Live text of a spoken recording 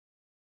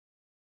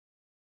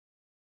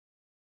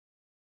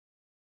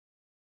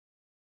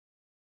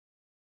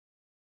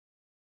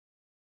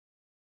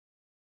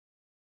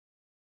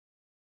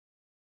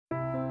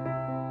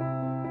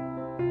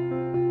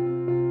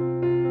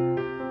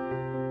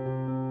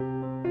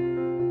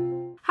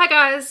Hi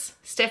guys,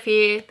 Steph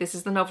here. This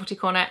is the Novelty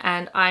Corner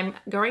and I'm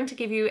going to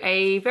give you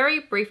a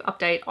very brief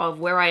update of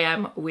where I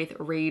am with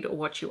Read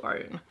What You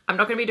Own. I'm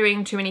not going to be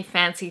doing too many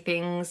fancy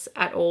things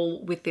at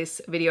all with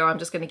this video. I'm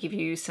just going to give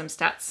you some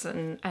stats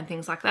and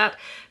things like that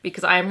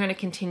because I am going to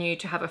continue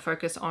to have a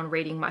focus on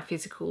reading my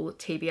physical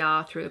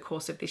TBR through the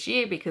course of this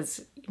year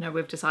because, you know,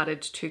 we've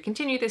decided to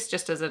continue this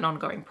just as an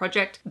ongoing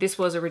project. This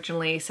was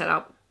originally set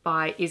up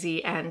by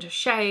Izzy and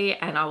Shae,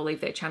 and I will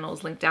leave their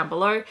channels linked down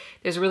below.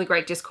 There's a really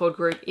great Discord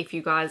group if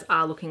you guys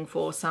are looking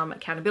for some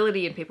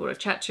accountability and people to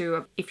chat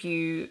to. If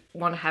you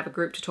want to have a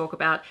group to talk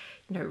about,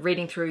 you know,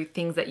 reading through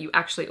things that you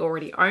actually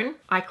already own.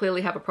 I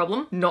clearly have a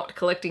problem not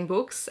collecting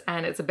books,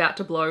 and it's about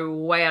to blow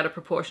way out of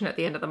proportion at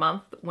the end of the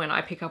month when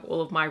I pick up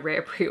all of my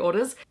rare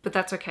pre-orders. But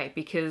that's okay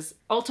because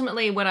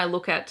ultimately when I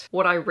look at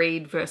what I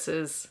read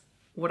versus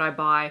what I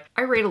buy,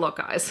 I read a lot,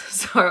 guys.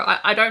 So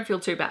I don't feel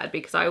too bad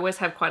because I always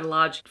have quite a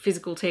large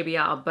physical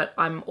TBR, but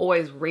I'm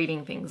always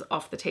reading things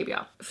off the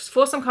TBR.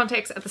 For some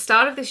context, at the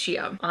start of this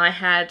year, I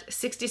had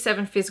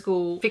 67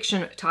 physical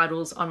fiction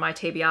titles on my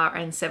TBR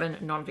and 7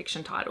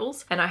 non-fiction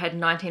titles. And I had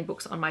 19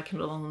 books on my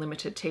Kindle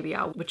Unlimited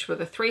TBR, which were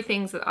the 3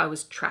 things that I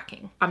was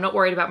tracking. I'm not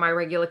worried about my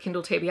regular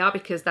Kindle TBR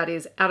because that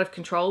is out of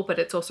control, but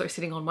it's also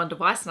sitting on one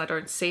device and I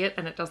don't see it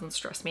and it doesn't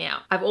stress me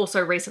out. I've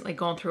also recently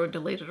gone through and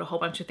deleted a whole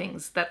bunch of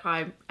things that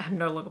I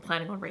am no longer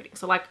planning on reading.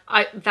 So like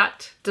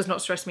that does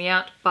not stress me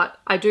out, but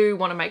I do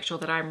want to make sure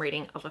that I'm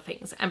reading other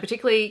things, and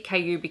particularly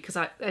KU because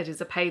it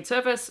is a paid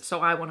service. So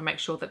I want to make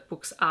sure that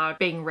books are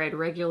being read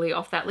regularly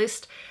off that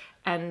list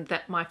and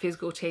that my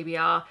physical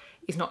TBR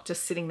is not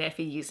just sitting there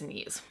for years and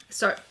years.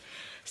 So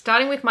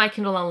starting with my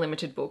Kindle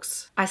Unlimited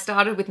books, I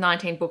started with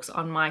 19 books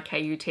on my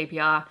KU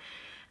TBR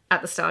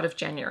at the start of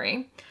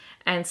January.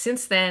 And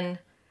since then,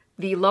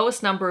 the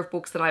lowest number of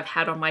books that I've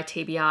had on my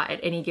TBR at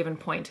any given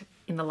point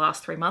in the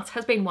last 3 months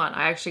has been 1.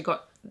 I actually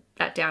got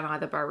that down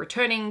either by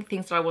returning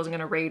things that I wasn't going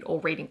to read or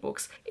reading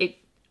books. It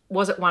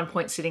was at one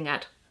point sitting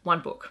at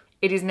 1 book.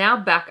 It is now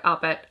back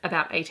up at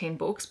about 18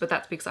 books, but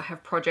that's because I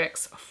have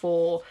projects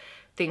for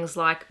things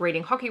like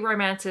reading hockey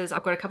romances.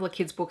 I've got a couple of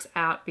kids' books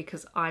out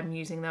because I'm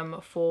using them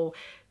for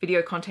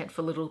video content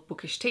for Little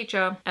Bookish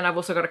Teacher. And I've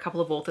also got a couple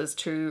of authors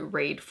to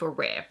read for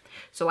Rare.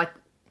 So like,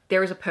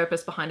 there is a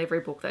purpose behind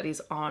every book that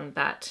is on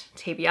that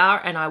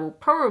TBR, and I will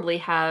probably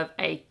have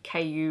a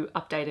KU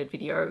updated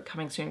video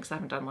coming soon because I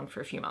haven't done one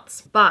for a few months.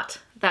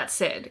 But that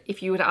said,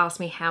 if you were to ask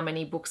me how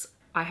many books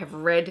I have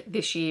read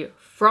this year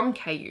from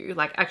KU,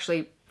 like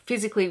actually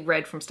physically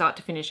read from start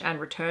to finish and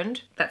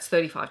returned, that's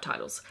 35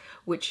 titles,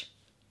 which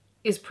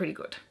is pretty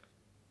good.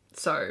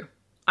 So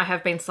I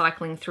have been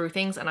cycling through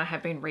things and I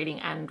have been reading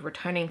and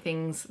returning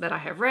things that I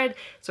have read.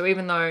 So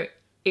even though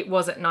it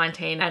was at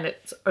 19 and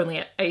it's only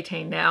at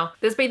 18 now,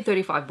 there's been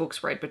 35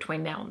 books read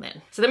between now and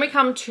then. So then we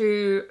come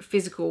to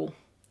physical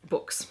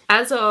books.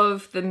 As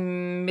of the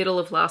middle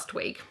of last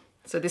week,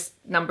 so this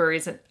number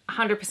isn't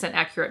 100%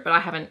 accurate, but I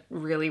haven't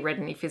really read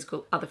any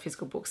other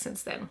physical books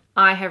since then.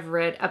 I have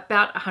read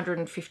about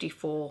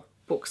 154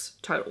 books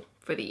total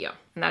for the year.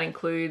 And that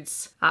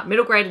includes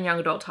middle grade and young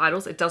adult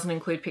titles. It doesn't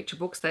include picture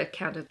books. They're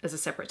counted as a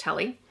separate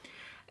tally.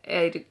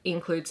 It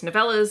includes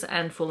novellas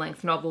and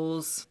full-length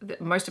novels.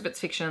 Most of it's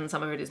fiction,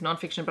 some of it is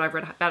non-fiction, but I've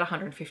read about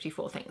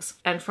 154 things.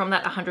 And from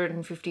that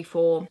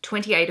 154,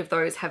 28 of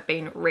those have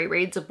been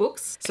rereads of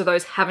books. So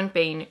those haven't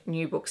been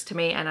new books to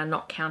me and are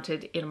not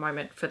counted in a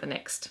moment for the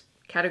next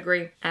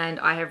category. And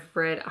I have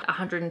read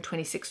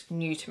 126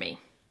 new to me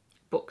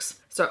books.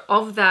 So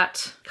of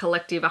that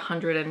collective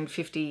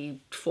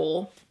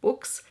 154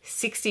 books,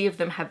 60 of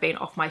them have been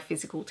off my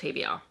physical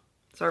TBR.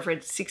 So I've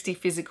read 60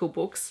 physical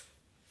books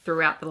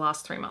throughout the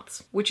last 3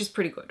 months, which is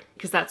pretty good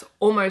because that's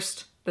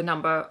almost the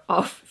number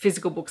of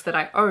physical books that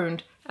I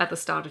owned at the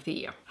start of the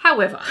year.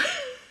 However,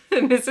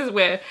 and this is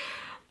where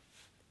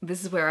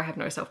I have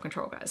no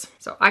self-control, guys.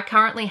 So I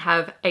currently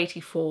have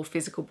 84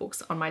 physical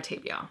books on my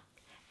TBR.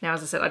 Now,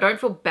 as I said, I don't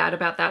feel bad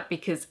about that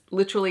because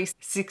literally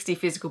 60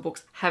 physical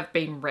books have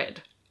been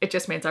read. It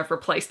just means I've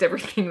replaced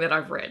everything that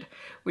I've read,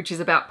 which is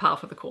about par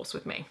for the course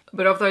with me.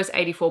 But of those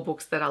 84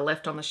 books that are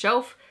left on the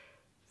shelf,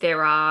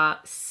 there are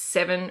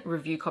 7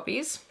 review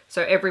copies.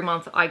 So every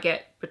month I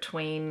get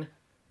between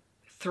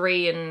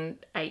 3 and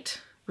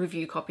 8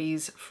 review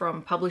copies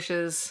from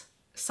publishers.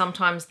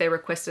 Sometimes they're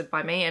requested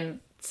by me and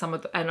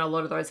a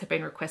lot of those have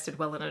been requested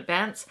well in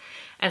advance,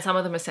 and some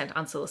of them are sent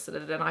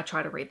unsolicited, and I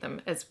try to read them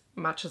as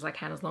much as I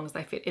can as long as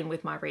they fit in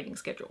with my reading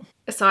schedule.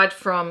 Aside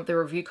from the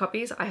review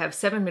copies, I have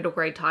 7 middle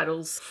grade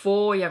titles,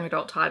 4 young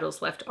adult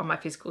titles left on my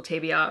physical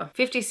TBR,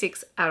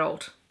 56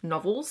 adult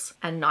novels,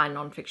 and 9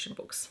 non-fiction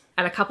books.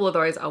 And a couple of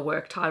those are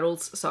work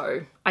titles,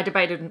 so I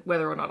debated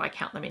whether or not I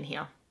count them in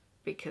here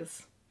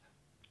because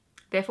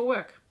they're for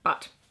work,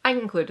 but I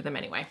included them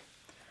anyway.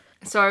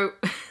 So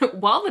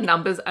while the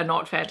numbers are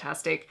not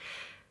fantastic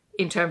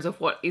in terms of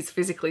what is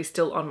physically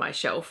still on my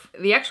shelf,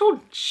 the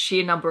actual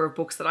sheer number of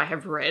books that I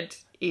have read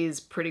is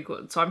pretty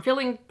good. So I'm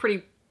feeling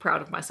pretty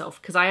proud of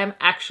myself because I am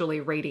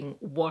actually reading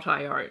what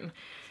I own,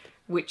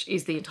 which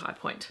is the entire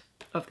point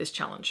of this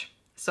challenge.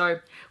 So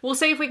we'll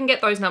see if we can get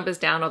those numbers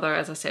down, although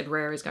as I said,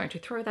 Rare is going to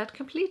throw that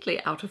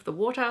completely out of the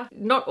water.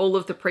 Not all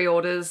of the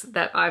pre-orders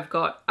that I've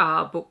got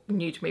are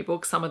new to me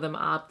books. Some of them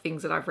are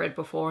things that I've read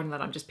before and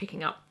that I'm just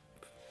picking up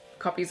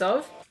copies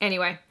of.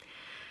 Anyway,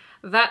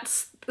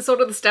 that's sort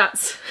of the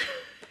stats.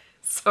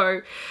 So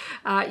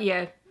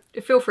yeah,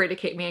 feel free to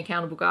keep me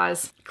accountable,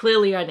 guys.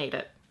 Clearly I need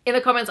it. In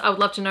the comments, I would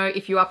love to know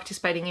if you are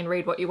participating in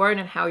Read What You Own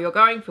and how you're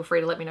going. Feel free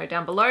to let me know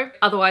down below.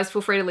 Otherwise,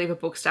 feel free to leave a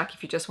book stack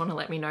if you just want to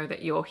let me know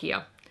that you're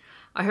here.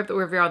 I hope that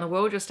wherever you are in the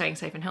world, you're staying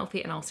safe and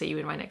healthy, and I'll see you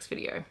in my next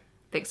video.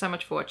 Thanks so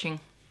much for watching.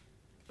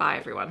 Bye,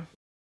 everyone.